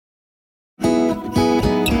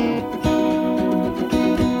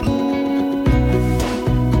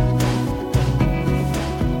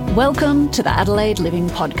Welcome to the Adelaide Living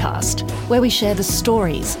Podcast, where we share the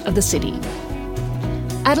stories of the city.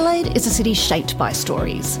 Adelaide is a city shaped by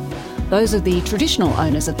stories, those of the traditional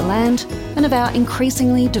owners of the land and of our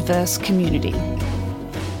increasingly diverse community.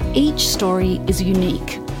 Each story is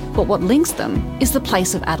unique, but what links them is the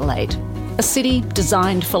place of Adelaide, a city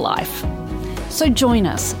designed for life. So join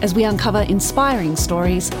us as we uncover inspiring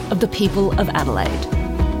stories of the people of Adelaide.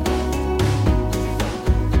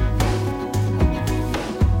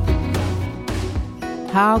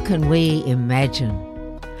 How can we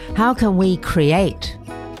imagine? How can we create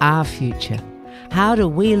our future? How do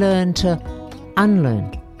we learn to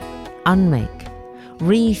unlearn, unmake,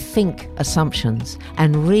 rethink assumptions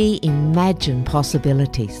and reimagine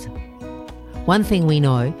possibilities? One thing we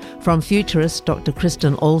know from futurist Dr.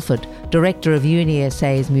 Kristen Alford, director of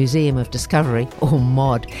UniSA's Museum of Discovery, or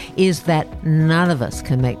MOD, is that none of us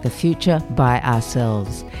can make the future by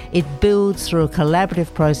ourselves. It builds through a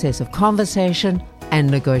collaborative process of conversation and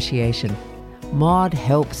negotiation. MOD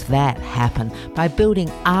helps that happen by building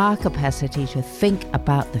our capacity to think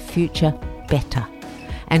about the future better,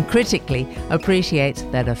 and critically appreciates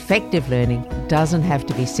that effective learning doesn't have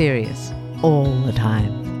to be serious all the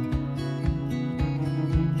time.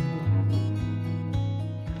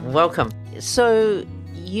 Welcome. So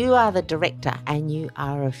you are the director and you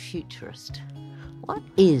are a futurist. What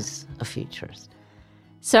is a futurist?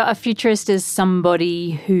 So a futurist is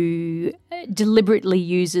somebody who deliberately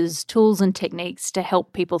uses tools and techniques to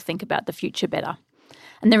help people think about the future better.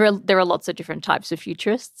 And there are lots of different types of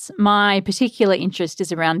futurists. My particular interest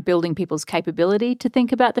is around building people's capability to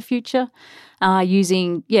think about the future,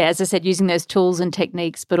 using those tools and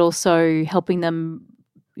techniques, but also helping them,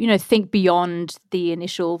 think beyond the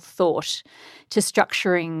initial thought to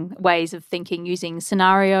structuring ways of thinking using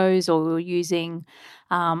scenarios or using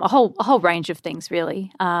a whole range of things,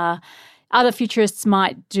 really. Other futurists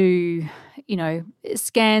might do,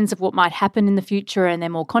 scans of what might happen in the future, and they're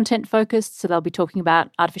more content focused. So they'll be talking about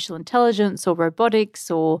artificial intelligence or robotics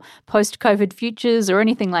or post-COVID futures or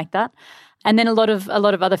anything like that. And then a lot of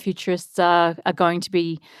other futurists are going to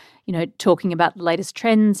be, talking about the latest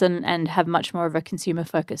trends and have much more of a consumer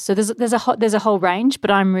focus. So there's a whole range, but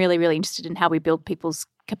I'm really, really interested in how we build people's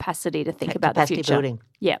capacity to think about the future. Capacity building.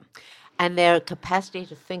 Yeah. And their capacity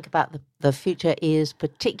to think about the future is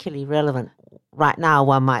particularly relevant right now,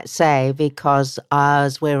 one might say, because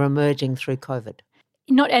as we're emerging through COVID.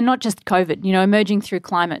 Not just COVID, emerging through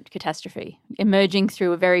climate catastrophe, emerging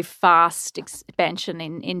through a very fast expansion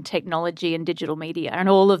in technology and digital media, and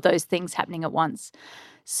all of those things happening at once.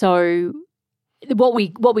 So what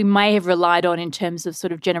we may have relied on in terms of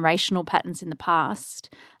sort of generational patterns in the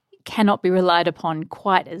past cannot be relied upon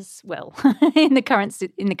quite as well in the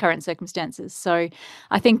current circumstances. So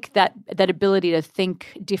I think that ability to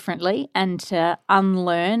think differently and to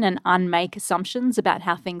unlearn and unmake assumptions about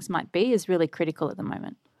how things might be is really critical at the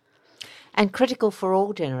moment. And critical for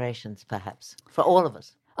all generations, perhaps, for all of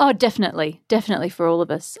us. Oh, definitely for all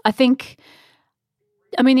of us.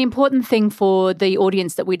 The important thing for the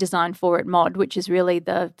audience that we designed for at MOD, which is really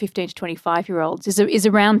the 15 to 25-year-olds, is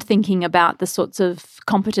around thinking about the sorts of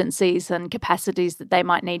competencies and capacities that they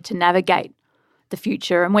might need to navigate the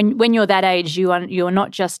future. And when you're that age, you're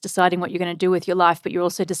not just deciding what you're going to do with your life, but you're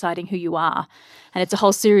also deciding who you are. And it's a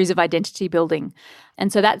whole series of identity building.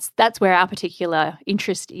 And so that's where our particular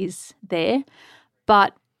interest is there.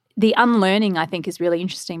 But the unlearning, I think, is really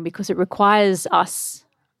interesting because it requires us,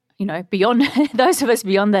 beyond those of us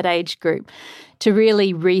beyond that age group, to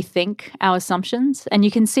really rethink our assumptions. And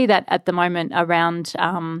you can see that at the moment around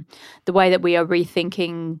the way that we are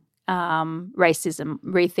rethinking racism,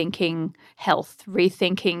 rethinking health,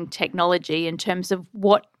 rethinking technology in terms of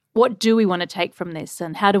what do we want to take from this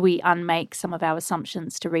and how do we unmake some of our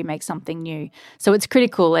assumptions to remake something new. So it's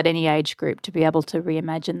critical at any age group to be able to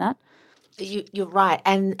reimagine that. You're right.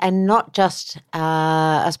 And not just,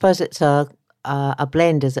 I suppose it's a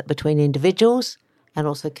blend, is it, between individuals and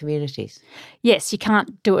also communities? Yes, you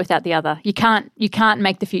can't do it without the other. You can't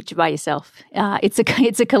make the future by yourself. It's a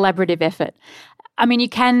collaborative effort. You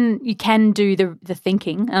can do the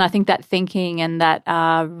thinking, and I think that thinking and that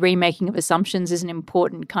remaking of assumptions is an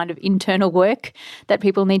important kind of internal work that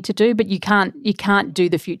people need to do. But you can't do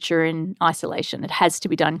the future in isolation. It has to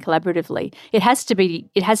be done collaboratively. It has to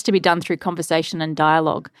be done through conversation and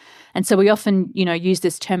dialogue. And so we often use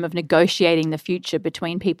this term of negotiating the future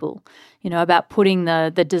between people. About putting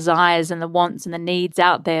the desires and the wants and the needs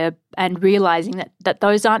out there and realizing that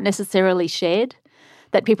those aren't necessarily shared.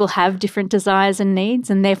 That people have different desires and needs,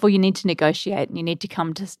 and therefore you need to negotiate and you need to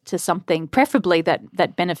come to something preferably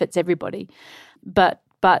that benefits everybody. But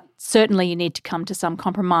but certainly you need to come to some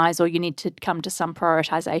compromise, or you need to come to some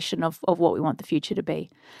prioritisation of what we want the future to be.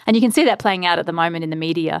 And you can see that playing out at the moment in the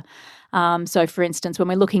media. So, for instance, when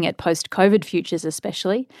we're looking at post-COVID futures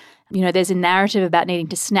especially, there's a narrative about needing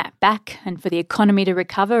to snap back and for the economy to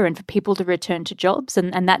recover and for people to return to jobs,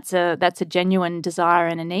 and that's a genuine desire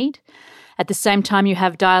and a need. At the same time, you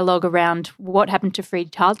have dialogue around what happened to free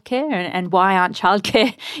childcare and why aren't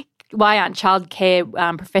childcare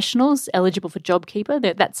professionals eligible for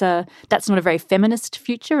JobKeeper? That's not a very feminist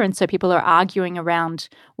future, and so people are arguing around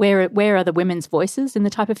where are the women's voices in the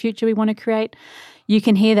type of future we want to create. You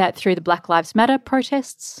can hear that through the Black Lives Matter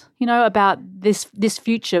protests, about this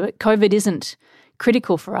future. COVID isn't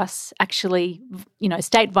critical for us. Actually,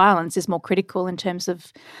 state violence is more critical in terms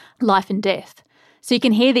of life and death. So you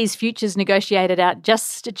can hear these futures negotiated out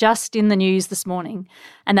just in the news this morning.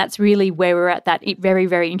 And that's really where we're at, that very,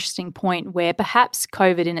 very interesting point where perhaps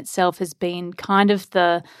COVID in itself has been kind of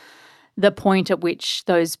the point at which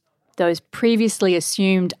those previously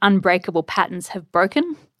assumed unbreakable patterns have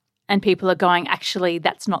broken, and people are going, actually,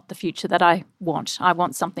 that's not the future that I want. I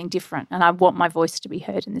want something different, and I want my voice to be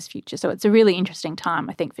heard in this future. So it's a really interesting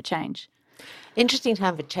time, I think, for change. Interesting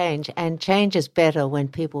time for change, and change is better when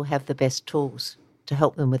people have the best tools to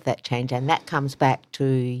help them with that change. And that comes back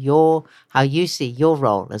to how you see your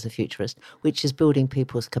role as a futurist, which is building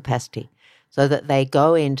people's capacity so that they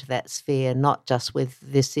go into that sphere not just with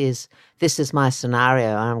this is my scenario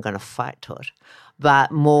and I'm going to fight to it,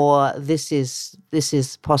 but more this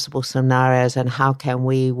is possible scenarios and how can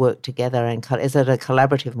we work together, and is it a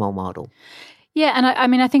collaborative model? Yeah,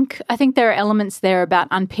 and I think there are elements there about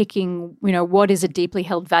unpicking, what is a deeply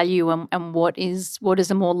held value and what is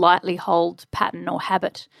a more lightly held pattern or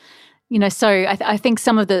habit. So I think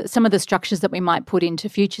some of the structures that we might put into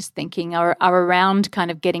futures thinking are around kind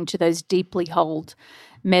of getting to those deeply held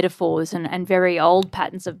metaphors and very old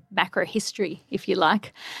patterns of macro history, if you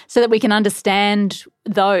like, so that we can understand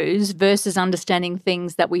those versus understanding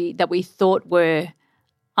things that we thought were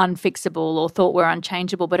unfixable or thought were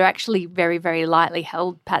unchangeable, but are actually very, very lightly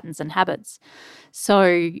held patterns and habits.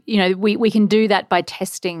 So, we can do that by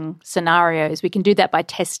testing scenarios. We can do that by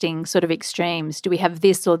testing sort of extremes. Do we have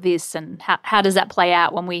this or this? And how does that play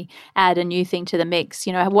out when we add a new thing to the mix?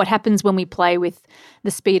 What happens when we play with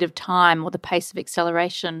the speed of time or the pace of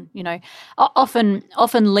acceleration? Often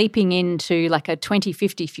leaping into like a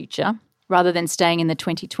 2050 future rather than staying in the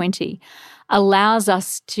 2020 allows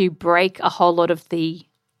us to break a whole lot of the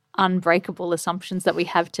unbreakable assumptions that we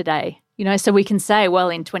have today. So we can say, well,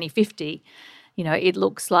 in 2050, it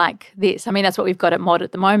looks like this. I mean, that's what we've got at MOD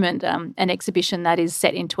at the moment, an exhibition that is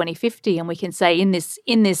set in 2050, and we can say in this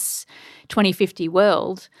 2050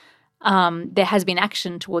 world, there has been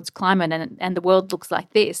action towards climate and the world looks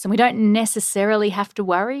like this. And we don't necessarily have to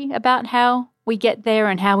worry about how we get there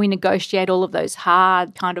and how we negotiate all of those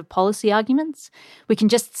hard kind of policy arguments. We can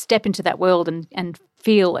just step into that world and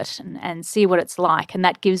feel it and see what it's like. And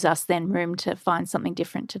that gives us then room to find something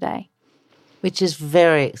different today. Which is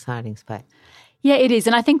very exciting space. Yeah, it is.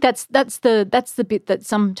 And I think that's the bit that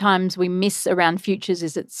sometimes we miss around futures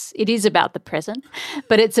is it is about the present,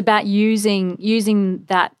 but it's about using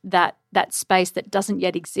that space that doesn't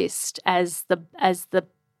yet exist as the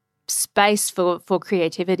space for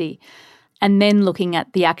creativity, and then looking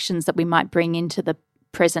at the actions that we might bring into the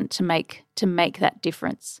present to make that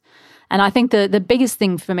difference. And I think the biggest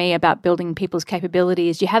thing for me about building people's capability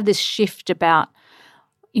is you have this shift about,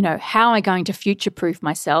 how am I going to future-proof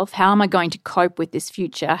myself? How am I going to cope with this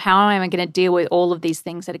future? How am I going to deal with all of these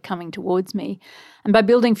things that are coming towards me? And by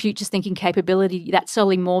building futures thinking capability, that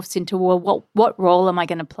slowly morphs into, well, what role am I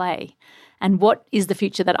going to play? And what is the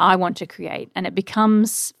future that I want to create? And it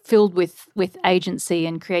becomes filled with agency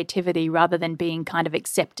and creativity rather than being kind of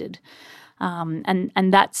accepted. And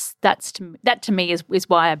that to me is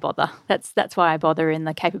why I bother. That's why I bother in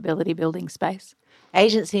the capability building space.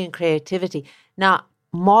 Agency and creativity. Now,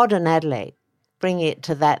 MOD and Adelaide, bring it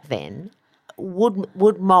to that then.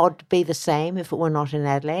 Would MOD be the same if it were not in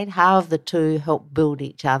Adelaide? How have the two helped build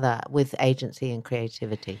each other with agency and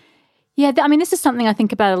creativity? Yeah, this is something I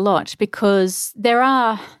think about a lot because there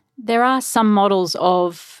are some models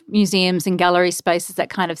of museums and gallery spaces that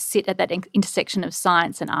kind of sit at that intersection of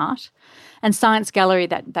science and art. And Science Gallery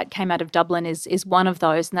that came out of Dublin is one of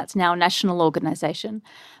those, and that's now a national organisation.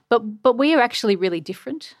 But we are actually really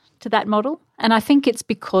different to that model. And I think it's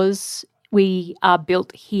because we are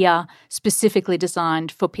built here, specifically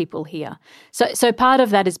designed for people here. So part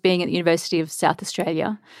of that is being at the University of South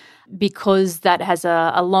Australia, because that has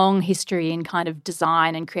a long history in kind of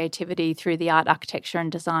design and creativity through the Art, Architecture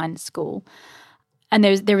and Design School. And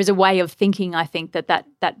there is a way of thinking, I think, that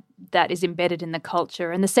is embedded in the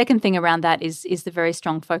culture. And the second thing around that is the very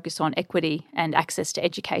strong focus on equity and access to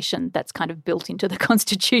education that's kind of built into the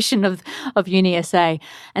constitution of UniSA.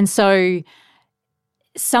 And so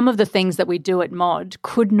some of the things that we do at MOD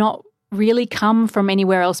could not really come from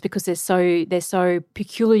anywhere else because they're so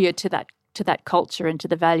peculiar to that culture and to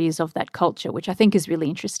the values of that culture, which I think is really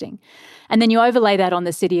interesting. And then you overlay that on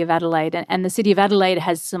the City of Adelaide, and the City of Adelaide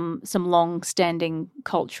has some long-standing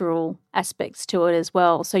cultural aspects to it as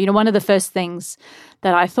well. So, one of the first things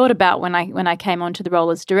that I thought about when I came onto the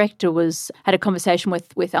role as director was had a conversation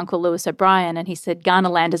with Uncle Lewis O'Brien, and he said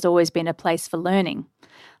Ghanaland has always been a place for learning.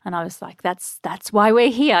 And I was like, that's why we're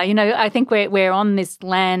here. I think we're on this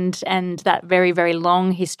land, and that very, very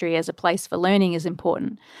long history as a place for learning is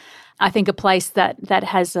important. I think a place that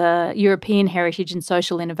has a European heritage and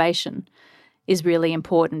social innovation is really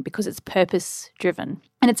important because it's purpose-driven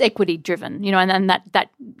and it's equity-driven, and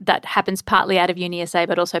that happens partly out of UniSA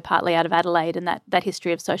but also partly out of Adelaide and that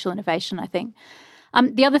history of social innovation, I think.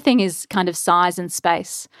 The other thing is kind of size and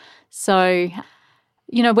space. So,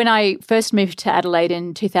 when I first moved to Adelaide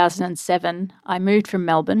in 2007, I moved from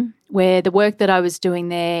Melbourne, where the work that I was doing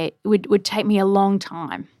there would take me a long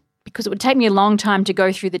time, because it would take me a long time to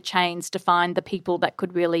go through the chains to find the people that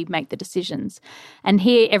could really make the decisions. And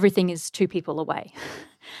here, everything is 2 people away.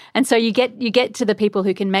 And so you get to the people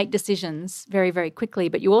who can make decisions very, very quickly,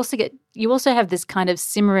 but you also have this kind of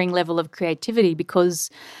simmering level of creativity because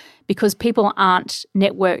people aren't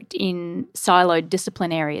networked in siloed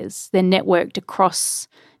discipline areas. They're networked across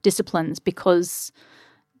disciplines because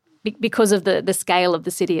of the scale of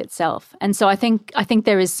the city itself. And so I think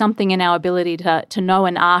there is something in our ability to know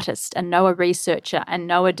an artist and know a researcher and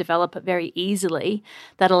know a developer very easily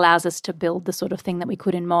that allows us to build the sort of thing that we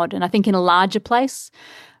could in MOD. And I think in a larger place,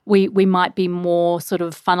 we might be more sort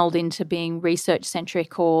of funneled into being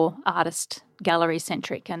research-centric or artist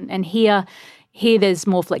gallery-centric. And here there's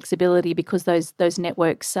more flexibility because those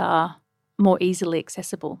networks are more easily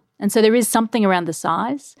accessible. And so there is something around the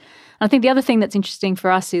size. And I think the other thing that's interesting for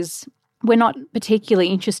us is we're not particularly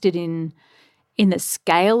interested in the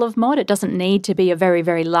scale of MOD. It doesn't need to be a very,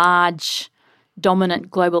 very large, dominant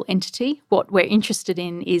global entity. What we're interested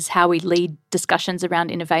in is how we lead discussions around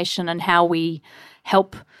innovation and how we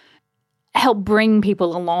help bring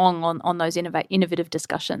people along on those innovative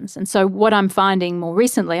discussions. And so what I'm finding more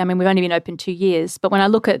recently, I mean, we've only been open 2 years, but when I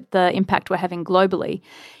look at the impact we're having globally,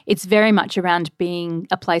 it's very much around being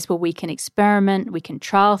a place where we can experiment, we can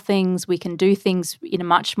trial things, we can do things in a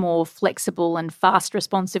much more flexible and fast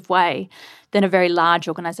responsive way than a very large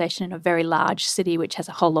organisation in a very large city which has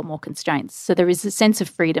a whole lot more constraints. So there is a sense of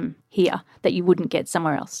freedom here that you wouldn't get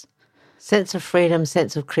somewhere else. Sense of freedom,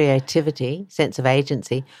 sense of creativity, sense of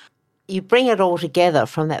agency. You bring it all together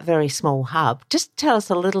from that very small hub. Just tell us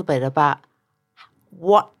a little bit about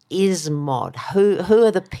what is MOD? Who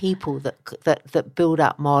are the people that build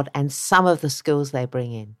up MOD and some of the skills they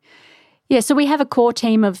bring in? Yeah, so we have a core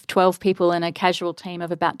team of 12 people and a casual team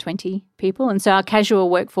of about 20 people. And so our casual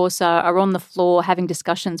workforce are on the floor having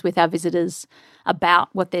discussions with our visitors about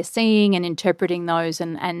what they're seeing and interpreting those,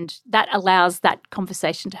 and that allows that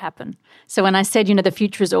conversation to happen. So when I said, the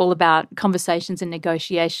future is all about conversations and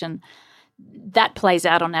negotiation, that plays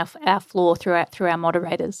out on our floor through our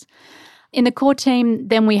moderators. In the core team,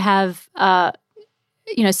 then we have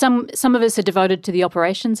some of us are devoted to the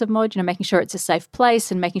operations of MOD, making sure it's a safe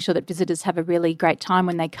place and making sure that visitors have a really great time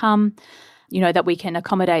when they come, that we can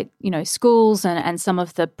accommodate, schools and some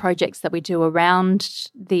of the projects that we do around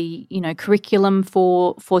the, curriculum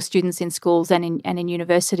for students in schools and in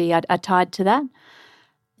university are tied to that.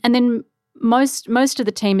 And then most of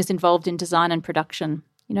the team is involved in design and production.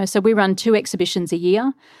 So we run 2 exhibitions a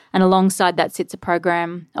year, and alongside that sits a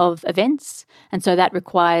program of events. And so that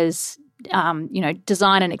requires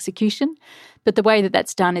design and execution. But the way that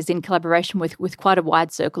that's done is in collaboration with quite a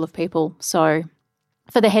wide circle of people. So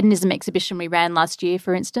for the Hedonism exhibition we ran last year,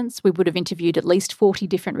 for instance, we would have interviewed at least 40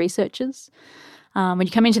 different researchers. When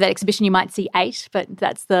you come into that exhibition, you might see 8, but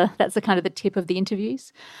that's the kind of the tip of the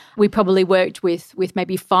interviews. We probably worked with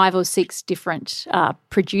maybe 5 or 6 different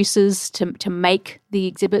producers to make the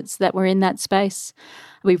exhibits that were in that space.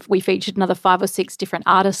 We featured another 5 or 6 different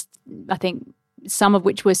artists, I think, some of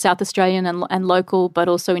which were South Australian and local, but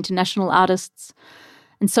also international artists.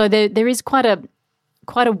 And so there is quite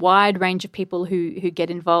a wide range of people who get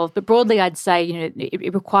involved. But broadly, I'd say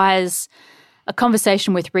it requires a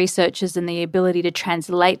conversation with researchers and the ability to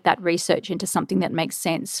translate that research into something that makes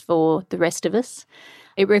sense for the rest of us.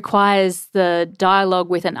 It requires the dialogue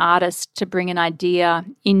with an artist to bring an idea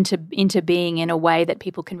into being in a way that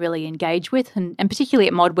people can really engage with. And particularly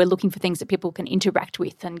at MOD, we're looking for things that people can interact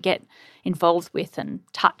with and get involved with and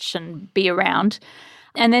touch and be around.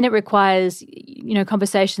 And then it requires,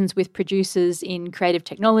 conversations with producers in creative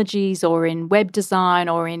technologies or in web design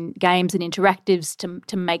or in games and interactives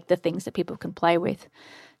to make the things that people can play with.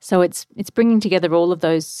 So it's bringing together all of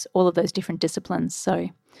those different disciplines. So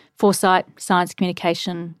foresight, science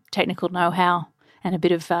communication, technical know-how, and a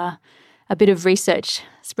bit of research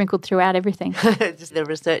sprinkled throughout everything. Just the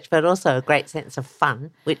research, but also a great sense of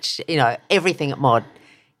fun, which, everything at MOD,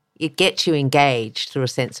 it gets you engaged through a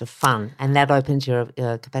sense of fun, and that opens your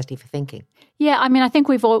capacity for thinking. Yeah, I mean, I think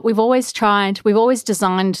we've always designed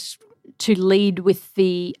to lead with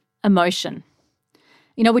the emotion,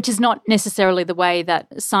 which is not necessarily the way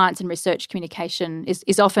that science and research communication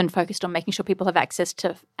is often focused on, making sure people have access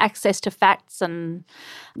to facts and,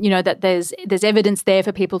 that there's evidence there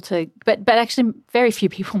for people to, but actually very few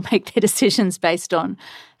people make their decisions based on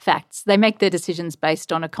facts. They make their decisions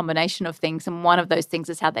based on a combination of things, and one of those things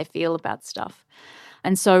is how they feel about stuff.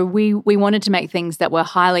 And so we wanted to make things that were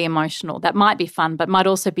highly emotional, that might be fun, but might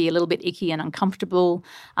also be a little bit icky and uncomfortable,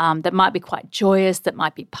 that might be quite joyous, that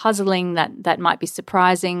might be puzzling, that might be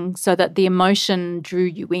surprising, so that the emotion drew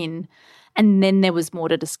you in. And then there was more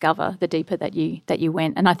to discover the deeper that you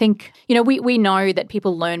went. And I think, we know that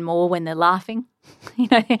people learn more when they're laughing,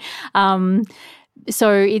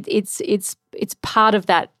 so it's part of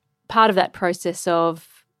that process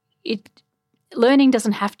of it. Learning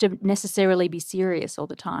doesn't have to necessarily be serious all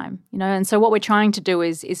the time, and so what we're trying to do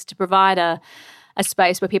is to provide a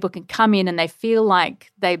space where people can come in and they feel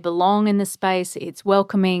like they belong in the space. It's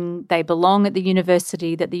welcoming. They belong at the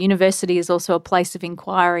university, that the university is also a place of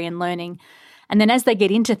inquiry and learning. And then as they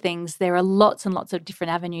get into things, there are lots and lots of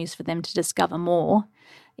different avenues for them to discover more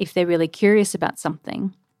if they're really curious about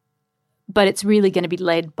something. But it's really going to be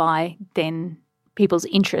led by then people's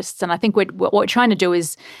interests. And I think what we're trying to do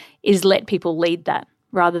is let people lead that,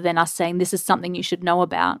 rather than us saying this is something you should know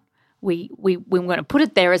about. We want to put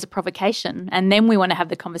it there as a provocation, and then we want to have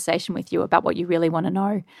the conversation with you about what you really want to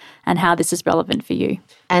know and how this is relevant for you.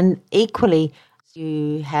 And equally,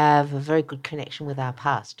 you have a very good connection with our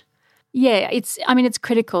past. Yeah, it's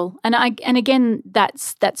critical. And again,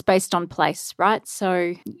 that's based on place, right?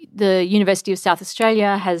 So the University of South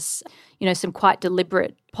Australia has, some quite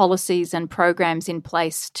deliberate policies and programs in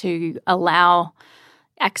place to allow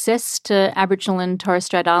access to Aboriginal and Torres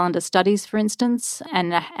Strait Islander studies, for instance,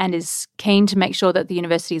 and is keen to make sure that the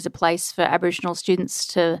university is a place for Aboriginal students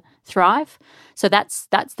to thrive. So that's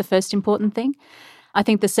the first important thing. I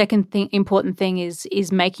think the second important thing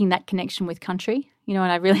is making that connection with country. And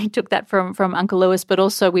I really took that from Uncle Lewis, but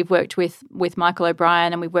also we've worked with Michael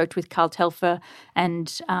O'Brien, and we've worked with Carl Telfer and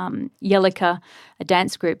Yelika, a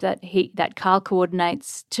dance group that Carl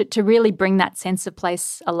coordinates to really bring that sense of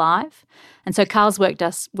place alive. And so Carl's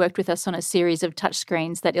worked with us on a series of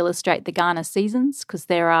touchscreens that illustrate the Kaurna seasons, because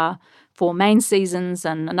there are 4 main seasons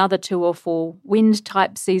and another 2 or 4 wind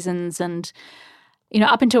type seasons. And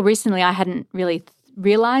up until recently, I hadn't really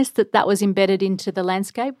realised that was embedded into the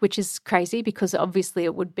landscape, which is crazy because obviously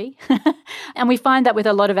it would be. And we find that with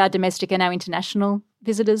a lot of our domestic and our international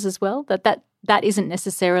visitors as well, that isn't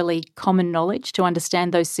necessarily common knowledge to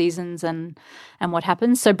understand those seasons and what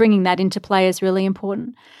happens. So bringing that into play is really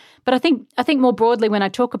important. But I think more broadly, when I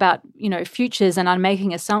talk about, futures and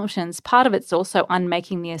unmaking assumptions, part of it's also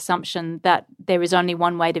unmaking the assumption that there is only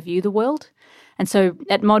one way to view the world. And so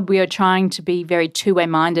at MOD, we are trying to be very two-way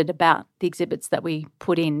minded about the exhibits that we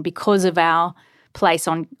put in because of our place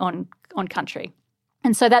on country.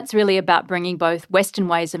 And so that's really about bringing both Western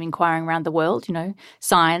ways of inquiring around the world,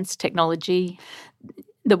 science, technology,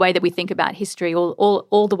 the way that we think about history,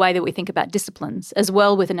 all the way that we think about disciplines, as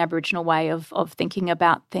well with an Aboriginal way of thinking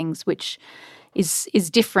about things, which is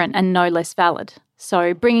different and no less valid.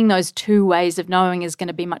 So bringing those 2 ways of knowing is going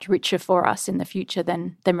to be much richer for us in the future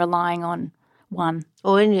than relying on one.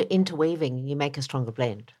 Or in your interweaving, you make a stronger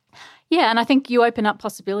blend. Yeah, and I think you open up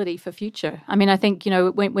possibility for future. I mean, I think,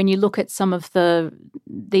 when you look at some of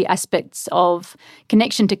the aspects of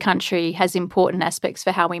connection to country has important aspects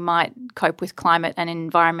for how we might cope with climate and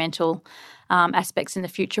environmental aspects in the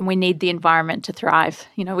future, and we need the environment to thrive.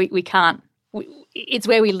 We can't. It's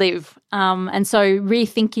where we live. And so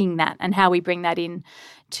rethinking that and how we bring that in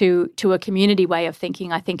to a community way of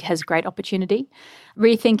thinking, I think has great opportunity.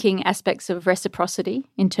 Rethinking aspects of reciprocity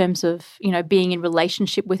in terms of, being in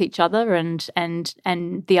relationship with each other and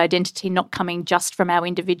the identity not coming just from our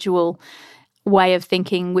individual way of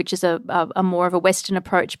thinking, which is a more of a Western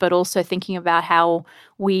approach, but also thinking about how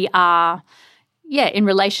we are, in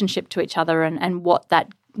relationship to each other and what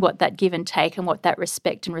that give and take and what that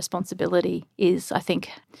respect and responsibility is, I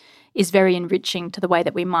think, is very enriching to the way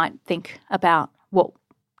that we might think about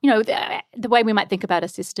the way we might think about a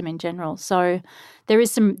system in general. So there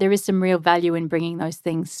is some real value in bringing those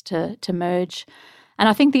things to merge. And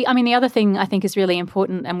I think the other thing I think is really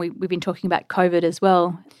important, and we've been talking about COVID as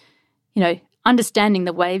well, understanding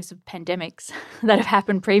the waves of pandemics that have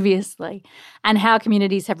happened previously and how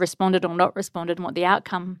communities have responded or not responded and what the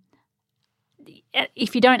outcome.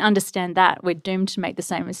 If you don't understand that, we're doomed to make the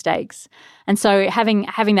same mistakes. And so having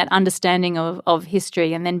that understanding of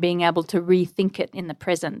history and then being able to rethink it in the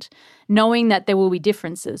present, knowing that there will be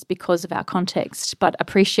differences because of our context, but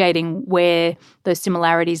appreciating where those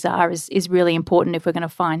similarities are is really important if we're going to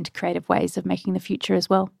find creative ways of making the future as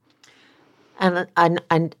well. And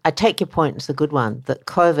I take your point, it's a good one, that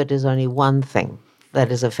COVID is only one thing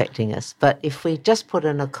that is affecting us. But if we just put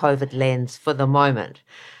in a COVID lens for the moment,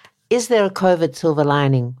 is there a COVID silver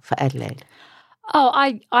lining for Adelaide? Oh,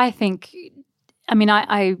 I think, I'm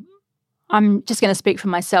just going to speak for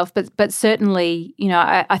myself, but certainly,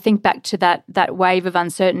 I think back to that wave of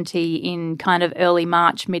uncertainty in kind of early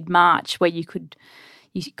March, mid-March, where you could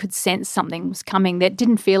sense something was coming. That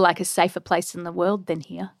didn't feel like a safer place in the world than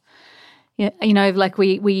here. Like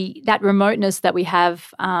we that remoteness that we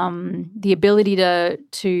have, the ability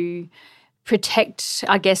to protect,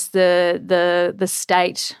 I guess, the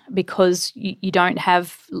state because you don't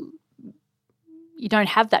have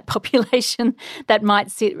that population that might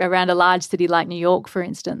sit around a large city like New York, for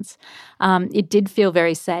instance. It did feel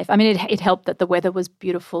very safe. I mean, it helped that the weather was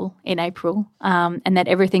beautiful in April, and that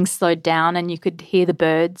everything slowed down and you could hear the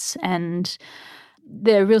birds, and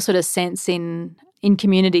the real sort of sense in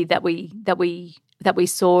community that we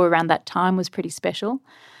saw around that time was pretty special.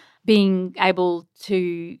 Being able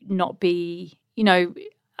to not be,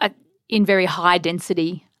 in very high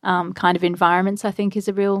density kind of environments, I think is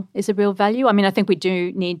a real value. I mean, I think we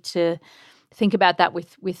do need to think about that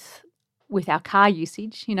with our car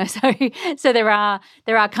usage, So there are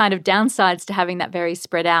kind of downsides to having that very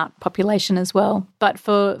spread out population as well. But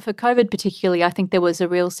for COVID particularly, I think there was a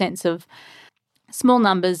real sense of small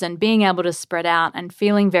numbers and being able to spread out and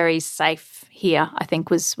feeling very safe here, I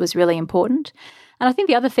think was really important. And I think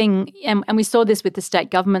the other thing, and we saw this with the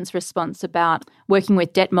state government's response about working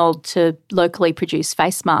with Detmold to locally produce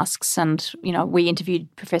face masks. And, we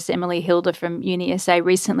interviewed Professor Emily Hilder from UniSA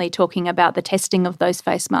recently talking about the testing of those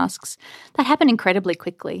face masks. That happened incredibly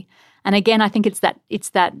quickly. And again, I think it's that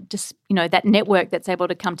just, that network that's able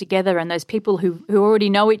to come together and those people who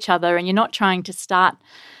already know each other, and you're not trying to start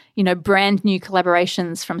brand new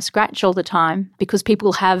collaborations from scratch all the time, because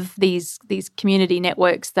people have these community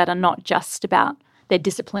networks that are not just about their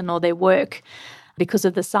discipline or their work because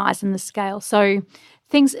of the size and the scale. So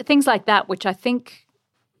things like that, which I think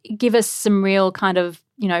give us some real kind of,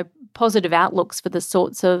 positive outlooks for the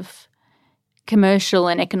sorts of commercial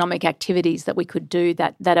and economic activities that we could do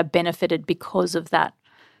that are benefited because of that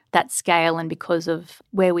scale and because of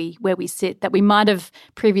where we sit, that we might have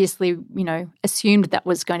previously, assumed that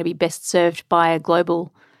was going to be best served by a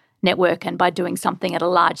global network and by doing something at a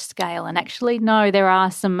large scale. And actually, no, there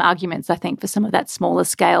are some arguments, I think, for some of that smaller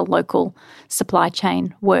scale local supply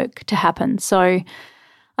chain work to happen. So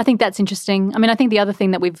I think that's interesting. I mean, I think the other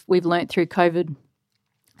thing that we've learnt through COVID,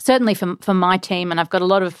 certainly for my team, and I've got a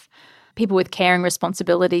lot of people with caring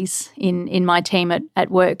responsibilities in my team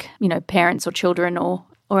at work, parents or children or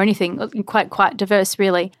anything, quite diverse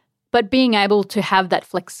really. But being able to have that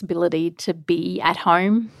flexibility to be at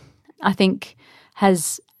home, I think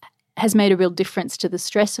has made a real difference to the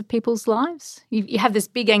stress of people's lives. You have this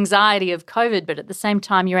big anxiety of COVID, but at the same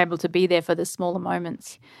time you're able to be there for the smaller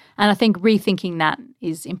moments. And I think rethinking that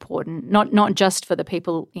is important, not just for the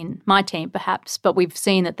people in my team perhaps, but we've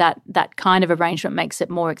seen that kind of arrangement makes it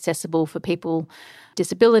more accessible for people with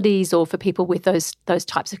disabilities or for people with those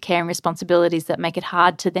types of caring responsibilities that make it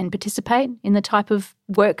hard to then participate in the type of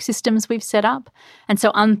work systems we've set up. And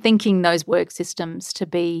so unthinking those work systems to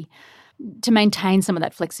maintain some of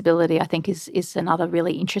that flexibility, I think is another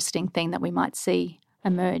really interesting thing that we might see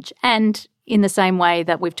emerge. And in the same way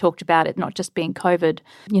that we've talked about it not just being COVID,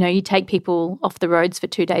 you take people off the roads for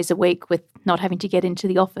 2 days a week with not having to get into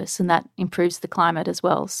the office, and that improves the climate as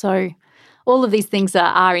well. So all of these things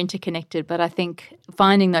are interconnected, but I think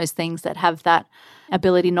finding those things that have that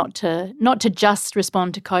ability not to just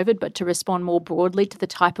respond to COVID, but to respond more broadly to the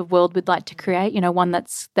type of world we'd like to create, one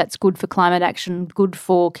that's good for climate action, good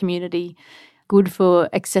for community, good for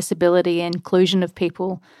accessibility and inclusion of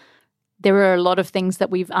people. There are a lot of things that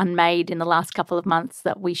we've unmade in the last couple of months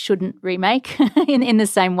that we shouldn't remake in the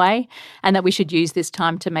same way, and that we should use this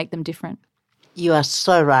time to make them different. You are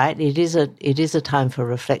so right. It is a time for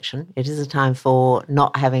reflection. It is a time for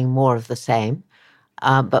not having more of the same,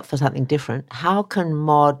 but for something different. How can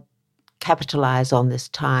MOD capitalise on this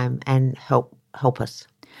time and help us?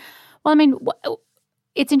 Well, I mean,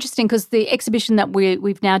 it's interesting because the exhibition that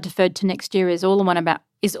we've now deferred to next year is all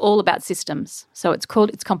about systems. So it's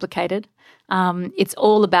complicated. It's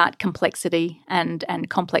all about complexity and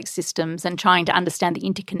complex systems and trying to understand the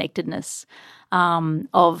interconnectedness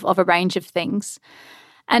of a range of things.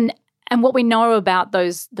 And what we know about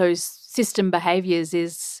those system behaviours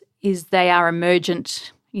is they are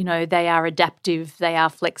emergent. They are adaptive. They are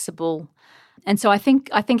flexible. And so I think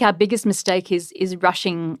our biggest mistake is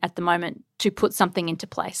rushing at the moment to put something into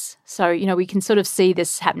place. So, we can sort of see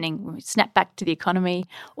this happening when we snap back to the economy,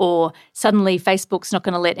 or suddenly Facebook's not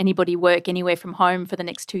going to let anybody work anywhere from home for the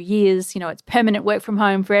next 2 years. It's permanent work from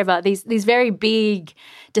home forever. These very big,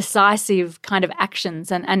 decisive kind of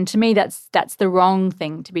actions. And to me, that's the wrong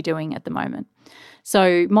thing to be doing at the moment.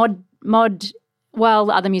 So MOD, while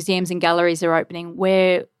other museums and galleries are opening,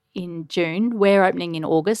 we're in June. We're opening in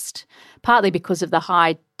August, partly because of the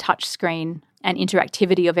high touch screen and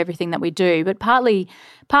interactivity of everything that we do, but partly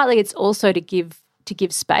it's also to give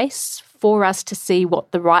space for us to see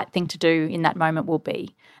what the right thing to do in that moment will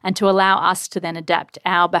be, and to allow us to then adapt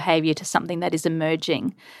our behaviour to something that is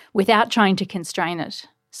emerging without trying to constrain it.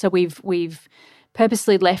 So we've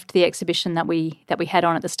purposely left the exhibition that we had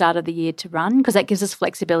on at the start of the year to run, because that gives us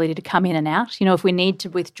flexibility to come in and out. If we need to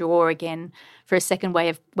withdraw again for a second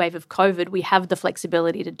wave of COVID, we have the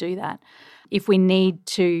flexibility to do that. If we need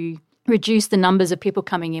to reduce the numbers of people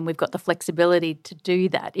coming in, we've got the flexibility to do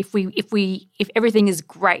that. If everything is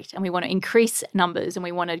great and we want to increase numbers and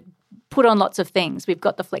we want to put on lots of things, we've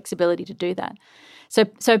got the flexibility to do that.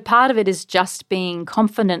 So part of it is just being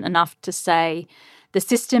confident enough to say, the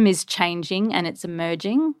system is changing and it's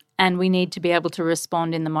emerging, and we need to be able to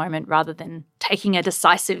respond in the moment rather than taking a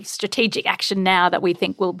decisive strategic action now that we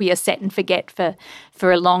think will be a set and forget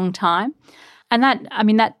for a long time. And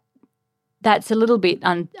that's a little bit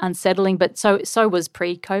unsettling, but so was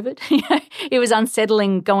pre-COVID. It was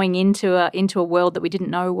unsettling going into a world that we didn't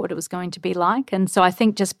know what it was going to be like. And so I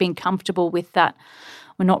think just being comfortable with that,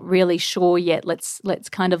 we're not really sure yet. Let's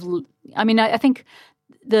kind of, I think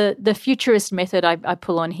the futurist method I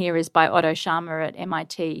pull on here is by Otto Scharmer at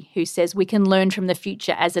MIT, who says we can learn from the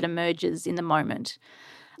future as it emerges in the moment.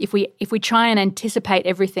 If we try and anticipate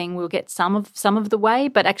everything, we'll get some of the way,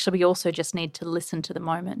 but actually we also just need to listen to the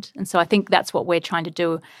moment. And so I think that's what we're trying to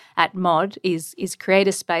do at MOD is create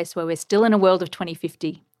a space where we're still in a world of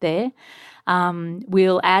 2050 there.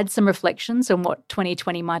 We'll add some reflections on what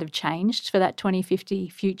 2020 might have changed for that 2050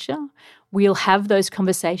 future. We'll have those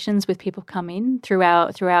conversations with people come in through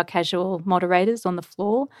our casual moderators on the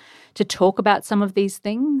floor to talk about some of these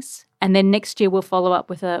things. And then next year we'll follow up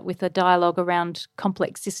with a dialogue around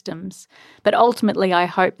complex systems. But ultimately, I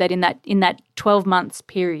hope that in that 12 months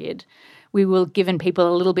period, we will have given people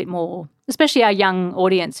a little bit more, especially our young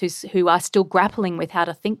audience who are still grappling with how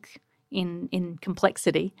to think in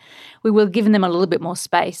complexity. We will have given them a little bit more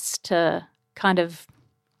space to kind of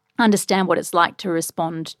understand what it's like to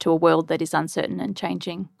respond to a world that is uncertain and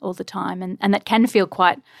changing all the time, and that can feel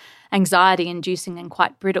quite anxiety-inducing and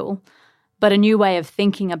quite brittle. But a new way of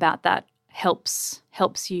thinking about that helps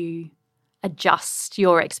you adjust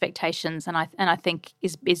your expectations, and I think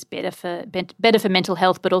is better for mental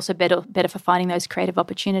health, but also better for finding those creative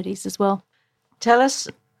opportunities as well. Tell us,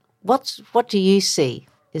 what do you see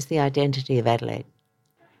is the identity of Adelaide,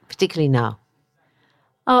 particularly now?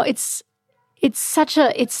 Oh, it's such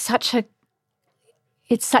an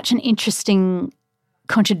interesting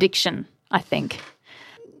contradiction, I think.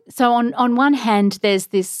 So on one hand, there's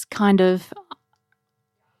this kind of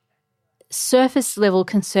surface level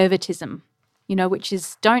conservatism, which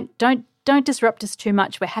is don't disrupt us too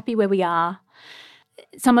much. We're happy where we are.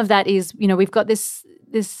 Some of that is, we've got this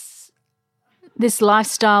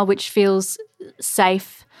lifestyle which feels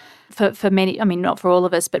safe for many. I mean, not for all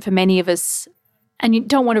of us, but for many of us, and you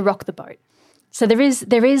don't want to rock the boat. So there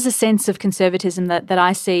is a sense of conservatism that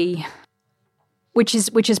I see, which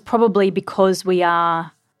is probably because we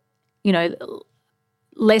are,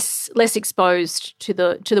 less exposed to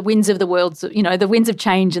the winds of the world, the winds of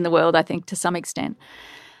change in the world, I think, to some extent.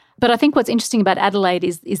 But I think what's interesting about Adelaide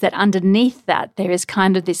is that underneath that there is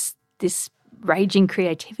kind of this raging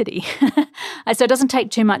creativity. So it doesn't take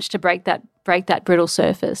too much to break that brittle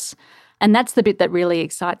surface. And that's the bit that really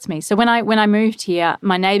excites me. So when I moved here,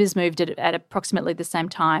 my neighbours moved at approximately the same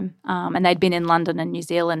time, and they'd been in London and New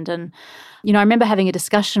Zealand. And, I remember having a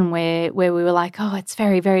discussion where we were like, oh, it's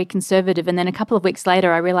very, very conservative. And then a couple of weeks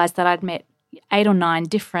later, I realised that I'd met 8 or 9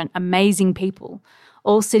 different amazing people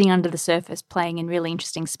all sitting under the surface playing in really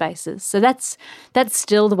interesting spaces. So that's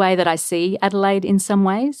still the way that I see Adelaide in some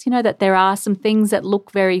ways, that there are some things that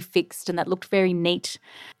look very fixed and that look very neat,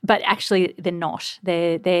 but actually they're not.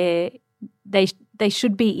 They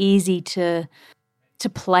should be easy to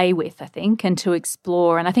play with, I think, and to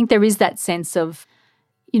explore. And I think there is that sense of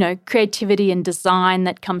creativity and design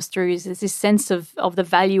that comes through. There's this sense of the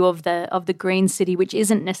value of the green city, which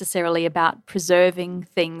isn't necessarily about preserving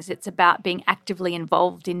things. It's about being actively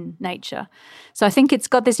involved in nature. So I think it's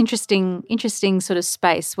got this interesting sort of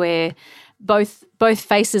space where both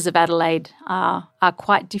faces of Adelaide are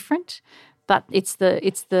quite different, but it's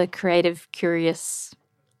the creative, curious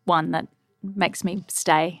one that makes me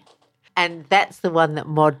stay. And that's the one that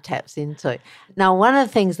MOD taps into. Now, one of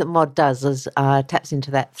the things that MOD does is taps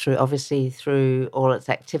into that through all its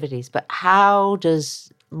activities. But how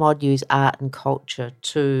does MOD use art and culture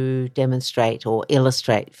to demonstrate or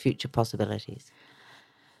illustrate future possibilities?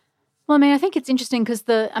 Well, I think it's interesting because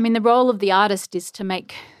the role of the artist is to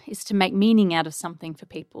make meaning out of something for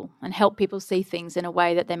people and help people see things in a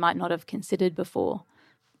way that they might not have considered before.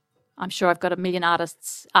 I'm sure I've got a million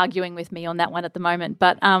artists arguing with me on that one at the moment,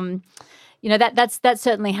 but that's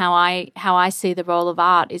certainly how I see the role of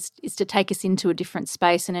art is to take us into a different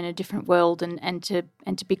space and in a different world, and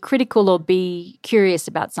to be critical or be curious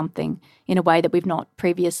about something in a way that we've not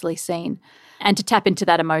previously seen, and to tap into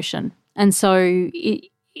that emotion. And so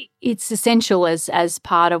it's essential as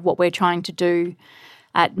part of what we're trying to do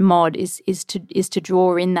at MOD is to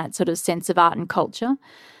draw in that sort of sense of art and culture.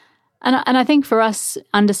 And I think for us,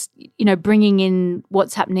 bringing in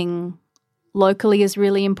what's happening locally is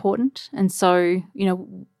really important. And so,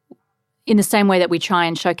 in the same way that we try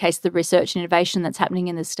and showcase the research and innovation that's happening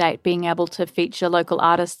in the state, being able to feature local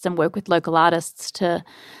artists and work with local artists to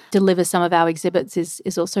deliver some of our exhibits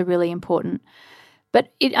is also really important.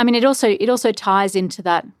 But it also ties into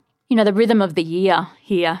that, the rhythm of the year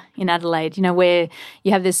here in Adelaide, where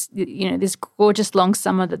you have this, this gorgeous long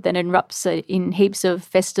summer that then erupts in heaps of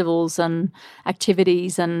festivals and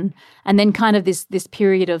activities, and then kind of this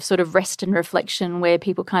period of sort of rest and reflection where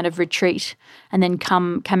people kind of retreat and then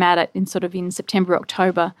come at it in September,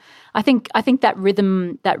 October. I think that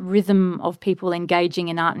rhythm of people engaging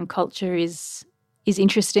in art and culture is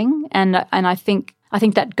interesting, and I think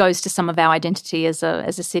that goes to some of our identity as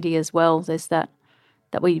a city as well. There's that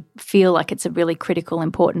we feel like it's a really critical,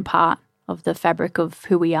 important part of the fabric of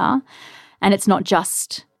who we are. And it's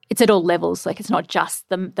at all levels. Like, it's not just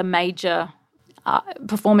the major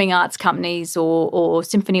performing arts companies or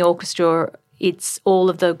symphony orchestra. It's all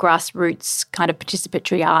of the grassroots kind of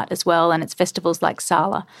participatory art as well, and it's festivals like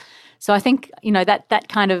Sala. So I think, that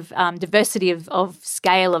kind of diversity of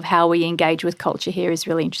scale of how we engage with culture here is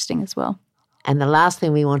really interesting as well. And the last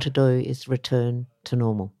thing we want to do is return to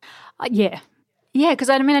normal. Yeah, because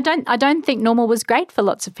I don't think normal was great for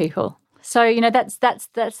lots of people. So that's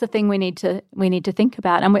the thing we need to think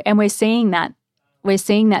about, and we're seeing that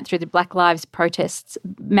through the Black Lives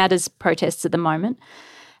Matters protests at the moment,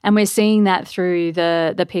 and we're seeing that through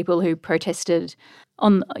the people who protested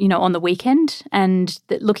on the weekend, and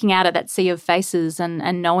looking out at that sea of faces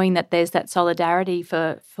and knowing that there's that solidarity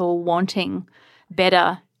for wanting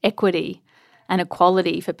better equity and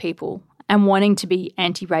equality for people and wanting to be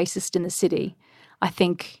anti-racist in the city, I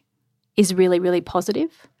think is really, really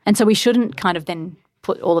positive. And so we shouldn't kind of then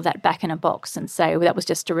put all of that back in a box and say, well, that was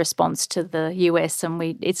just a response to the US and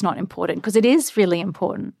it's not important, because it is really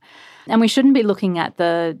important. And we shouldn't be looking at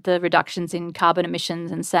the reductions in carbon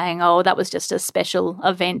emissions and saying, oh, that was just a special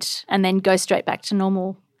event, and then go straight back to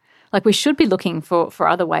normal. Like, we should be looking for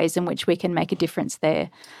other ways in which we can make a difference there.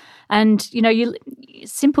 And,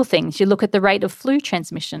 simple things. You look at the rate of flu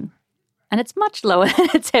transmission, and it's much lower than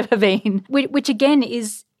it's ever been, which again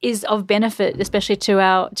is of benefit, especially to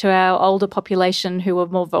our older population who are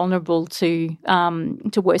more vulnerable to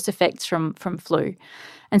worse effects from flu.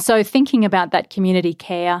 And so thinking about that community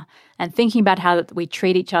care and thinking about how we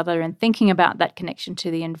treat each other and thinking about that connection to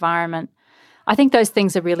the environment, I think those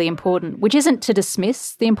things are really important, which isn't to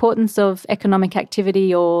dismiss the importance of economic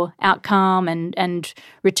activity or outcome and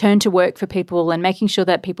return to work for people and making sure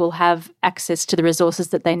that people have access to the resources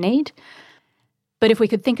that they need. But if we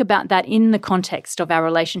could think about that in the context of our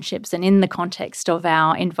relationships and in the context of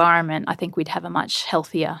our environment, I think we'd have a much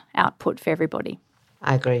healthier output for everybody.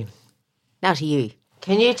 I agree. Now to you.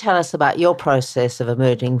 Can you tell us about your process of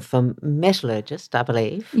emerging from metallurgist, I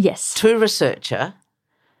believe? Yes. To researcher,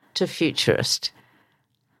 to futurist?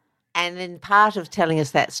 And then part of telling us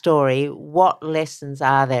that story, what lessons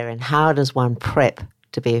are there and how does one prep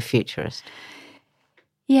to be a futurist?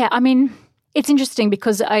 Yeah, It's interesting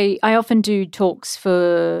because I often do talks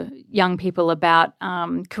for young people about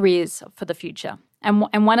careers for the future.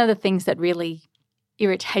 And one of the things that really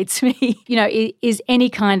irritates me, is any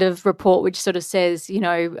kind of report which sort of says,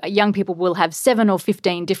 young people will have 7 or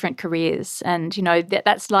 15 different careers, and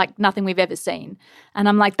that's like nothing we've ever seen. And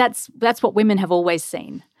I'm like, that's what women have always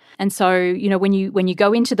seen. And so, when you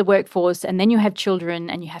go into the workforce and then you have children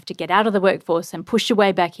and you have to get out of the workforce and push your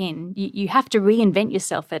way back in, you have to reinvent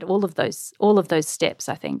yourself at all of those steps,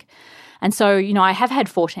 I think. And so, I have had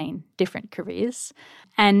 14 different careers.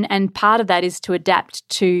 And part of that is to adapt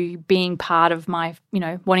to being part of my,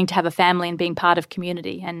 wanting to have a family and being part of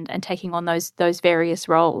community and taking on those various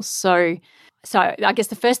roles. So I guess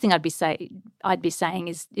the first thing I'd be saying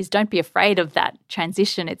is don't be afraid of that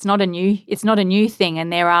transition. It's not a new thing,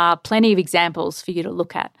 and there are plenty of examples for you to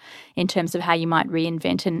look at in terms of how you might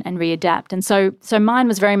reinvent and readapt. And so mine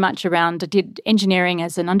was very much around. I did engineering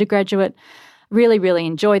as an undergraduate. Really, really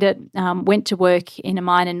enjoyed it. Went to work in a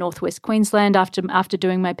mine in northwest Queensland after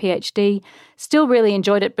doing my PhD. Still really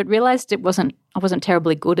enjoyed it, but realised I wasn't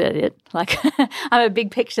terribly good at it. Like I'm a big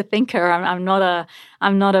picture thinker. I'm not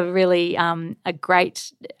a really a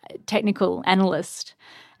great technical analyst,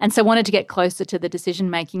 and so wanted to get closer to the decision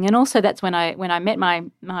making. And also that's when I met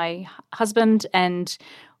my husband, and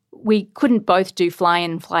we couldn't both do fly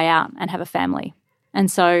in, fly out, and have a family. And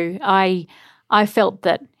so I felt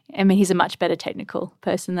that. I mean, he's a much better technical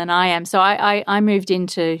person than I am. So I moved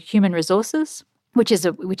into human resources, which is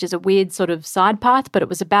a weird sort of side path, but it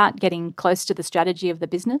was about getting close to the strategy of the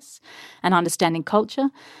business and understanding culture,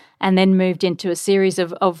 and then moved into a series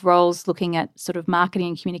of roles looking at sort of marketing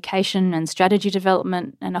and communication and strategy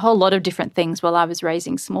development and a whole lot of different things while I was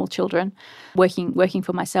raising small children, working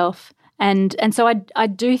for myself. And so I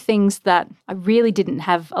do things that I really didn't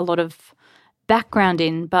have a lot of background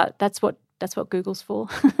in, but that's what Google's for,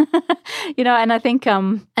 and I think,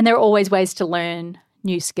 and there are always ways to learn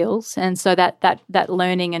new skills. And so that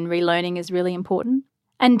learning and relearning is really important.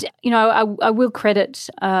 And, I will credit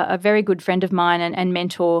a very good friend of mine and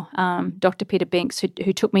mentor, Dr. Peter Binks,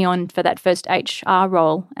 who took me on for that first HR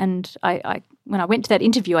role. And when I went to that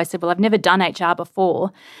interview, I said, well, I've never done HR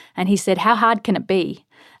before. And he said, how hard can it be?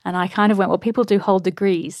 And I kind of went, well, people do hold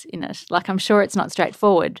degrees in it. Like, I'm sure it's not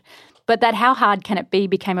straightforward. But that how hard can it be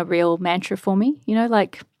became a real mantra for me.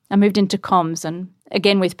 Like I moved into comms and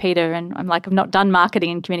again with Peter, and I'm like, I've not done marketing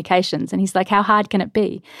and communications. And he's like, how hard can it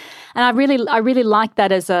be? And I really like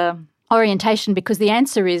that as a orientation, because the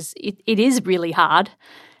answer is it is really hard,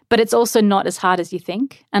 but it's also not as hard as you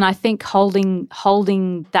think. And I think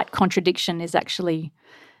holding that contradiction is actually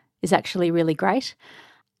really great.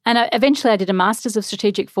 And eventually I did a Masters of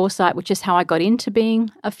Strategic Foresight, which is how I got into being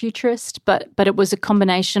a futurist. But it was a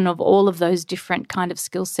combination of all of those different kind of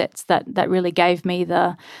skill sets that really gave me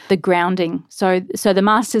the grounding. So the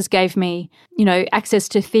Masters gave me, access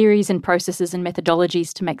to theories and processes and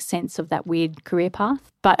methodologies to make sense of that weird career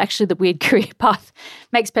path. But actually the weird career path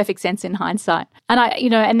makes perfect sense in hindsight. And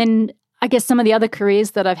and then I guess some of the other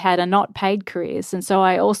careers that I've had are not paid careers. And so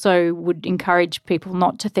I also would encourage people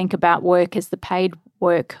not to think about work as the paid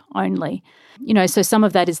work only. So some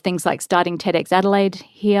of that is things like starting TEDx Adelaide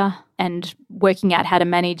here and working out how to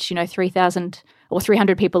manage, 3,000 or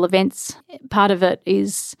 300 people events. Part of it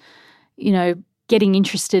is, getting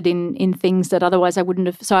interested in things that otherwise I wouldn't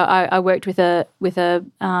have. So I worked with a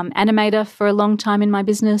animator for a long time in my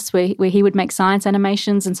business where he would make science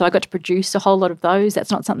animations, and so I got to produce a whole lot of those.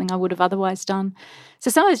 That's not something I would have otherwise done. So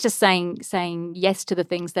some of it's just saying yes to the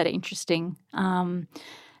things that are interesting,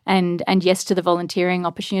 and yes to the volunteering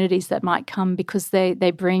opportunities that might come, because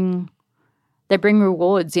they bring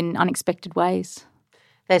rewards in unexpected ways.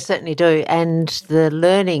 They certainly do, and the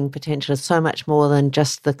learning potential is so much more than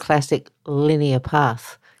just the classic linear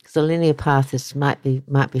path. Because the linear path might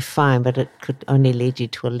be fine, but it could only lead you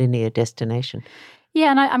to a linear destination.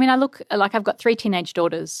 Yeah, and I look, like I've got 3 teenage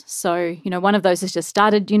daughters. So, one of those has just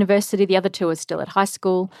started university, the other 2 are still at high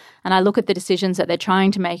school. And I look at the decisions that they're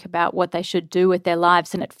trying to make about what they should do with their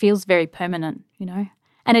lives, and it feels very permanent,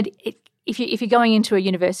 And if you're going into a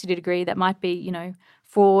university degree, that might be,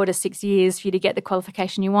 4 to 6 years for you to get the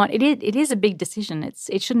qualification you want. It is a big decision.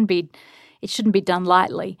 It shouldn't be done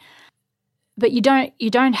lightly. But you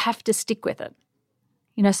don't have to stick with it.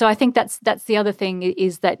 So I think that's the other thing,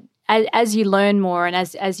 is that as you learn more and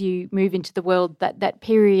as you move into the world, that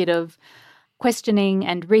period of questioning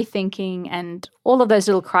and rethinking and all of those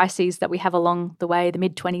little crises that we have along the way, the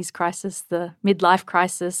mid-20s crisis, the midlife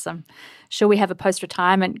crisis, I'm sure we have a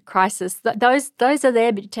post-retirement crisis. Those are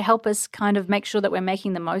there to help us kind of make sure that we're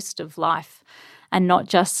making the most of life and not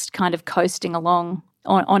just kind of coasting along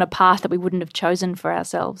on a path that we wouldn't have chosen for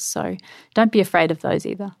ourselves. So don't be afraid of those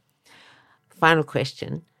either. Final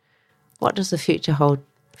question. What does the future hold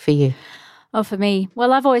for you? Oh, for me,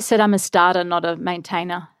 well, I've always said I'm a starter, not a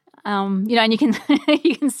maintainer. And you can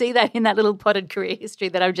you can see that in that little potted career history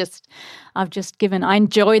that I've just given. I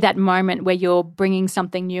enjoy that moment where you're bringing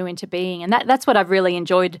something new into being, and that's what I've really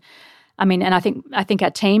enjoyed. I mean, and I think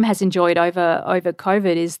our team has enjoyed over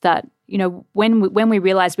COVID is that, when we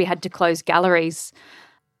realised we had to close galleries,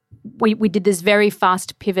 we did this very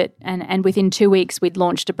fast pivot, and within 2 weeks we'd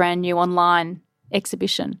launched a brand new online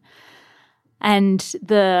exhibition. And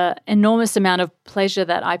the enormous amount of pleasure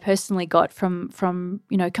that I personally got from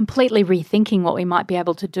completely rethinking what we might be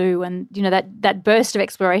able to do, and that burst of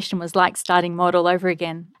exploration was like starting Mod all over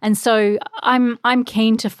again. And so I'm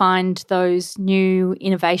keen to find those new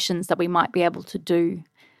innovations that we might be able to do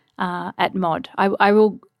at Mod.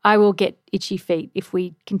 I will get itchy feet if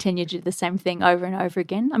we continue to do the same thing over and over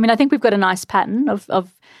again. I mean, I think we've got a nice pattern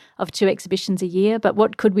of 2 exhibitions a year, but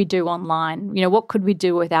what could we do online? What could we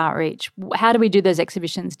do with outreach? How do we do those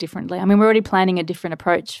exhibitions differently? I mean, we're already planning a different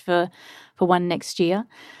approach for one next year.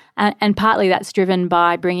 And partly that's driven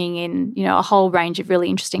by bringing in, a whole range of really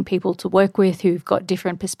interesting people to work with who've got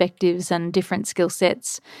different perspectives and different skill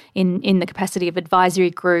sets in the capacity of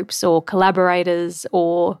advisory groups or collaborators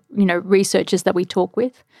or, researchers that we talk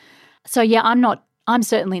with. So yeah, I'm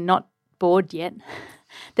certainly not bored yet.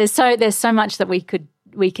 There's so much that we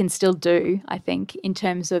can still do, I think, in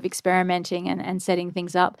terms of experimenting and setting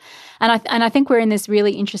things up. And I think we're in this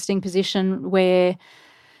really interesting position where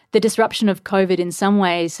the disruption of COVID in some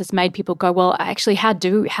ways has made people go, well, actually, how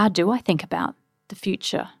do I think about the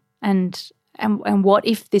future? And what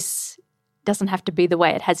if this doesn't have to be the way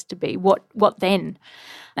it has to be? What then?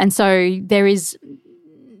 And so there is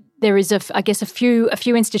I guess a few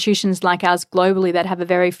institutions like ours globally that have a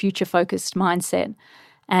very future-focused mindset,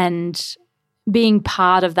 and being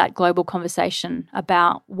part of that global conversation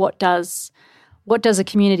about what does a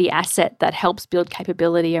community asset that helps build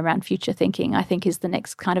capability around future thinking, I think, is the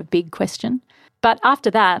next kind of big question. But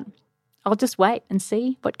after that, I'll just wait and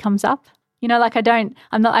see what comes up.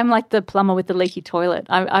 I'm like the plumber with the leaky toilet.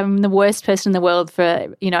 I'm the worst person in the world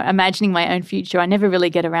for, imagining my own future. I never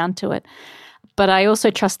really get around to it. But I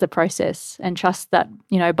also trust the process and trust that,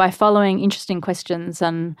 by following interesting questions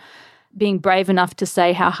and being brave enough to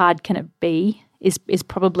say how hard can it be is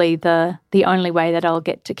probably the only way that I'll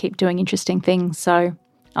get to keep doing interesting things. So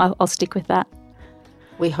I'll stick with that.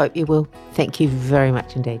 We hope you will. Thank you very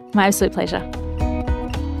much indeed. My absolute pleasure.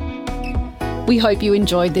 We hope you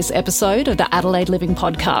enjoyed this episode of the Adelaide Living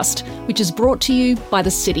Podcast, which is brought to you by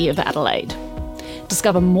the City of Adelaide.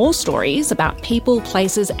 Discover more stories about people,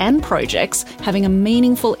 places and projects having a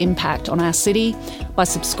meaningful impact on our city by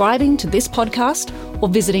subscribing to this podcast or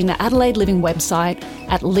visiting the Adelaide Living website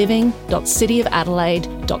at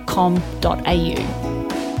living.cityofadelaide.com.au.